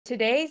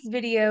Today's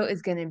video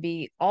is going to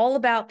be all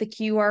about the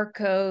QR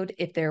code.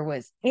 If there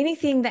was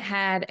anything that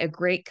had a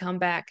great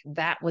comeback,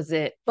 that was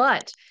it.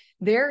 But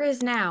there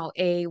is now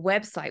a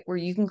website where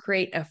you can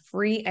create a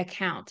free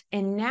account,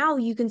 and now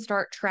you can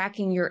start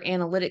tracking your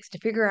analytics to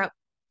figure out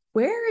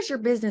where is your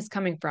business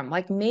coming from.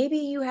 Like maybe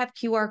you have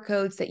QR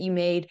codes that you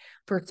made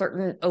for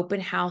certain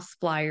open house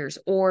flyers,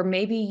 or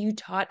maybe you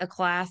taught a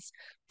class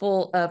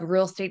full of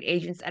real estate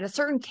agents at a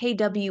certain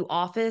KW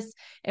office.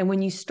 And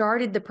when you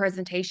started the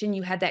presentation,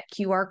 you had that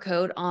QR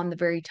code on the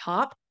very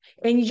top.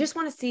 And you just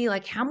want to see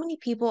like how many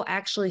people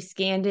actually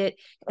scanned it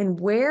and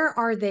where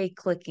are they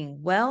clicking?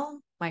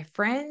 Well, my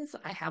friends,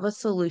 I have a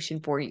solution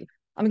for you.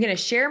 I'm going to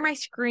share my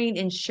screen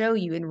and show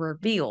you and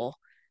reveal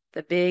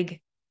the big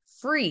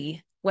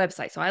free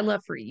website. So I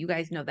love free. You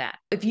guys know that.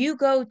 If you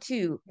go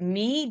to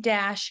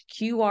me-qr.com,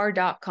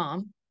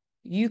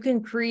 you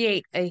can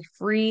create a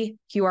free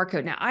QR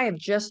code. Now, I have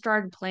just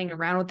started playing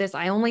around with this.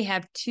 I only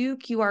have 2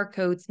 QR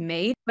codes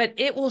made, but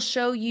it will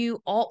show you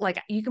all,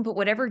 like you can put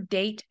whatever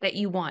date that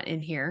you want in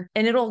here,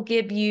 and it'll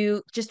give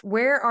you just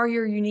where are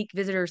your unique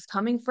visitors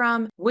coming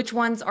from? Which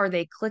ones are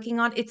they clicking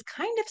on? It's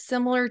kind of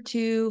similar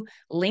to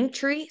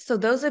Linktree. So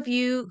those of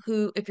you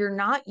who, if you're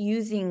not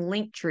using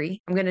Linktree,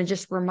 I'm going to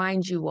just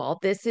remind you all,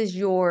 this is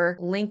your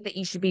link that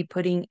you should be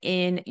putting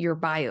in your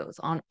bios,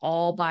 on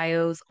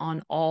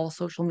all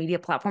social media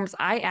platforms.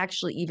 I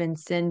actually even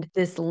send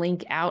this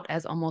link out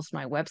as almost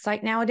my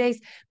website nowadays,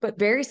 but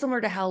very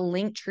similar to how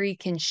Linktree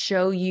can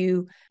show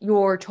you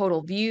your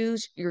total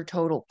views, your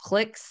total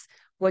clicks,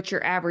 what's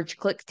your average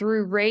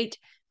click-through rate,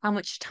 how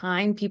much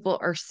time people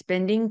are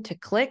spending to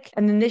click.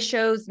 And then this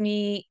shows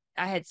me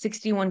I had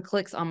 61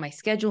 clicks on my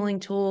scheduling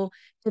tool,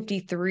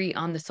 53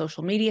 on the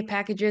social media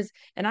packages,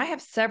 and I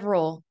have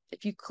several.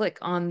 If you click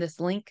on this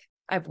link,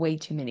 I have way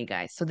too many,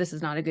 guys. So this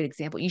is not a good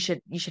example. You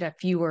should have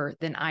fewer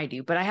than I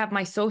do. But I have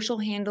my social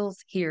handles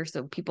here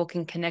so people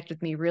can connect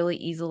with me really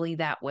easily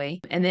that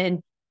way. And then,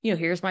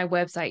 here's my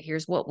website.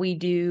 Here's what we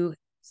do,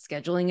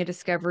 scheduling a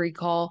discovery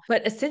call.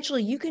 But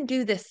essentially, you can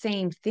do the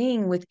same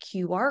thing with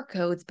QR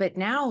codes, but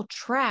now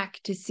track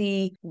to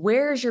see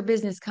where's your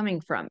business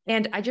coming from.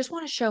 And I just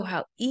want to show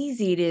how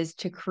easy it is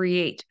to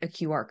create a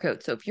QR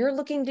code. So if you're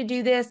looking to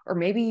do this, or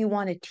maybe you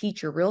want to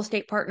teach your real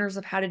estate partners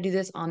of how to do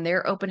this on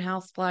their open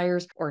house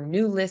flyers or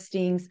new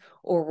listings,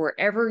 or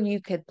wherever you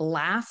could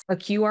blast a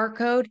QR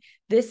code,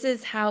 this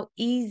is how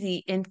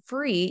easy and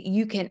free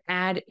you can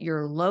add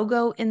your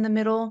logo in the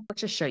middle.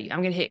 Let's just show you.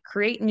 I'm going to hit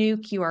create new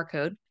QR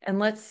code. And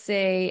let's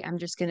say I'm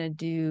just going to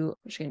do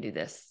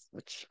this,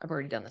 which I've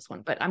already done this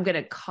one, but I'm going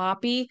to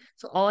copy.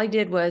 So all I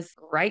did was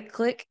right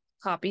click,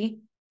 copy.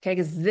 Okay,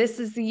 because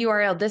this is the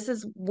URL. This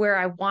is where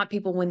I want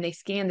people when they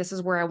scan. This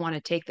is where I want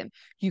to take them.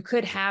 You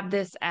could have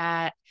this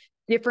at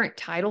different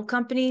title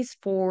companies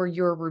for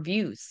your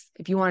reviews.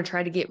 If you want to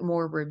try to get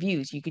more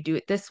reviews, you could do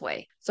it this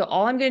way. So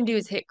all I'm going to do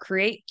is hit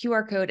create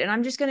QR code, and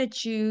I'm just going to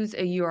choose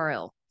a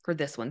URL for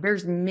this one.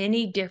 There's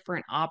many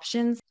different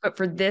options, but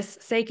for this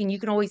sake, and you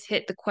can always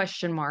hit the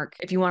question mark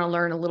if you want to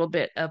learn a little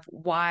bit of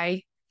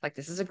why. Like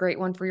this is a great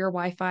one for your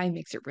Wi-Fi,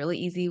 makes it really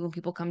easy when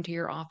people come to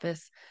your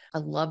office. I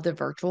love the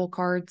virtual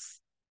cards,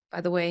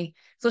 by the way.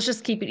 So let's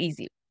just keep it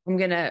easy. I'm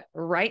going to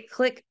right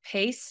click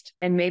paste,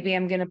 and maybe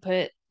I'm going to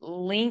put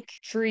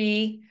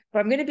Linktree, but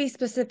I'm going to be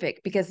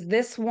specific because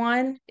this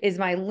one is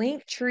my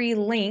Linktree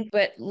link,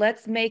 but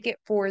let's make it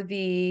for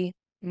the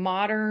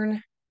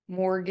Modern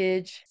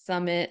Mortgage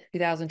Summit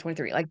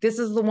 2023. Like this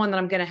is the one that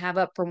I'm going to have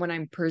up from when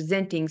I'm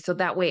presenting. So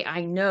that way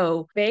I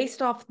know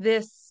based off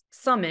this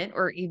summit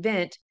or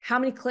event, how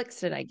many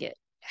clicks did I get?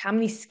 How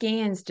many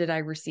scans did I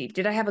receive?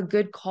 Did I have a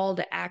good call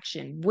to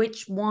action?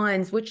 Which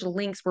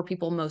links were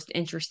people most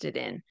interested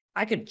in?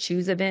 I could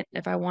choose event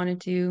if I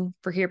wanted to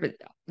for here, but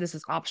this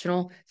is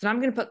optional. So I'm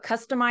going to put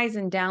customize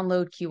and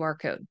download QR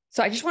code.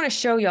 So I just want to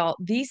show y'all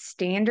these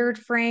standard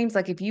frames.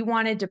 Like if you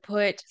wanted to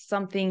put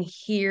something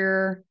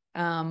here,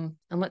 and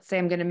let's say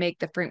I'm going to make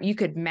the frame, you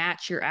could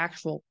match your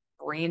actual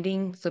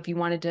branding. So if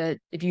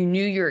you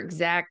knew your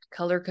exact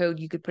color code,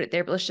 you could put it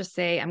there. But let's just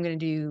say I'm going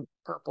to do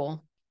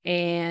purple.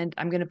 And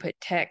I'm going to put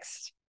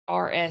text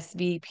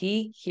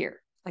RSVP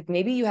here. Like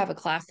maybe you have a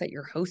class that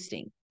you're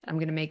hosting. I'm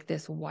going to make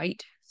this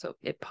white so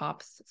it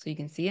pops so you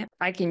can see it.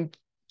 I can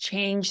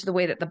change the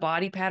way that the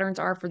body patterns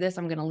are for this.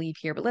 I'm going to leave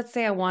here. But let's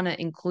say I want to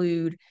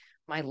include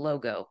my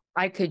logo.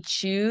 I could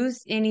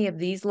choose any of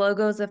these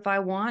logos if I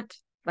want,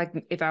 like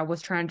if I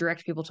was trying to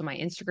direct people to my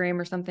Instagram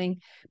or something.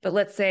 But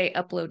let's say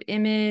upload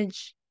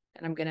image,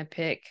 and I'm going to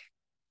pick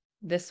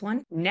this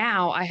one.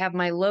 Now I have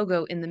my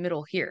logo in the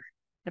middle here.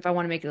 If I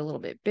want to make it a little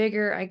bit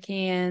bigger, I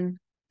can.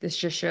 This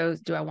just shows,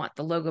 do I want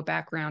the logo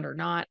background or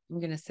not? I'm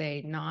going to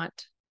say not.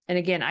 And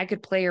again, I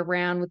could play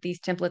around with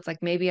these templates.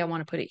 Like maybe I want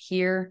to put it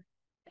here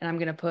and I'm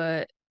going to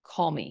put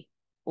call me,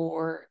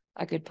 or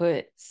I could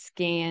put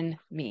scan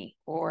me,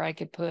 or I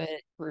could put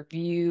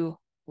review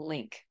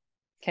link.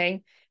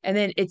 Okay. And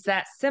then it's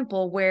that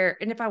simple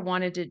and if I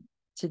wanted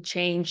to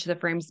change the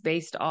frames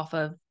based off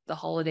of the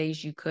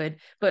holidays, you could,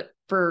 but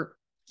for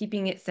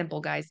keeping it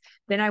simple, guys,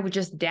 then I would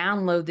just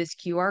download this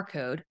QR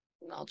code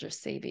and I'll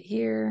just save it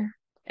here.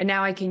 And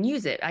now I can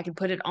use it. I can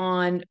put it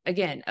on,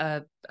 again,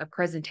 a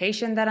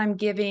presentation that I'm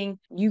giving.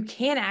 You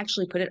can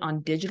actually put it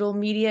on digital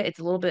media. It's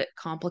a little bit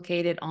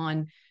complicated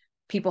on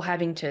people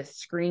having to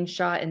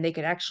screenshot, and they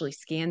could actually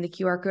scan the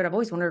QR code. I've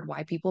always wondered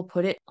why people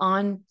put it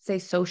on, say,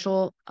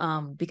 social,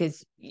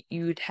 because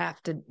you'd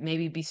have to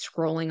maybe be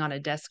scrolling on a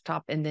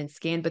desktop and then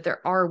scan, but there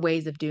are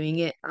ways of doing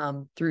it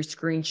through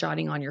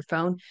screenshotting on your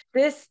phone.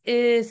 This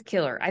is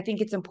killer. I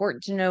think it's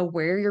important to know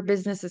where your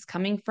business is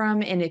coming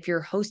from. And if you're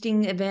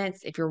hosting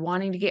events, if you're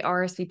wanting to get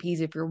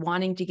RSVPs, if you're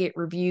wanting to get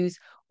reviews,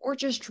 or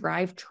just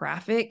drive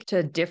traffic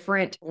to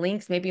different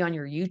links, maybe on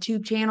your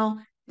YouTube channel,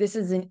 this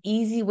is an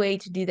easy way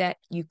to do that.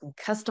 You can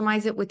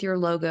customize it with your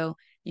logo.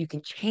 You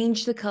can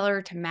change the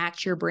color to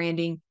match your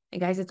branding.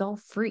 And guys, it's all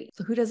free.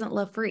 So who doesn't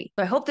love free?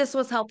 So I hope this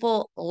was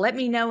helpful. Let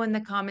me know in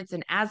the comments.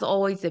 And as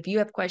always, if you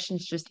have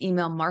questions, just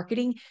email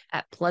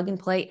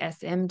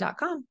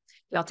marketing@plugandplaysm.com.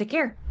 Y'all take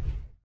care.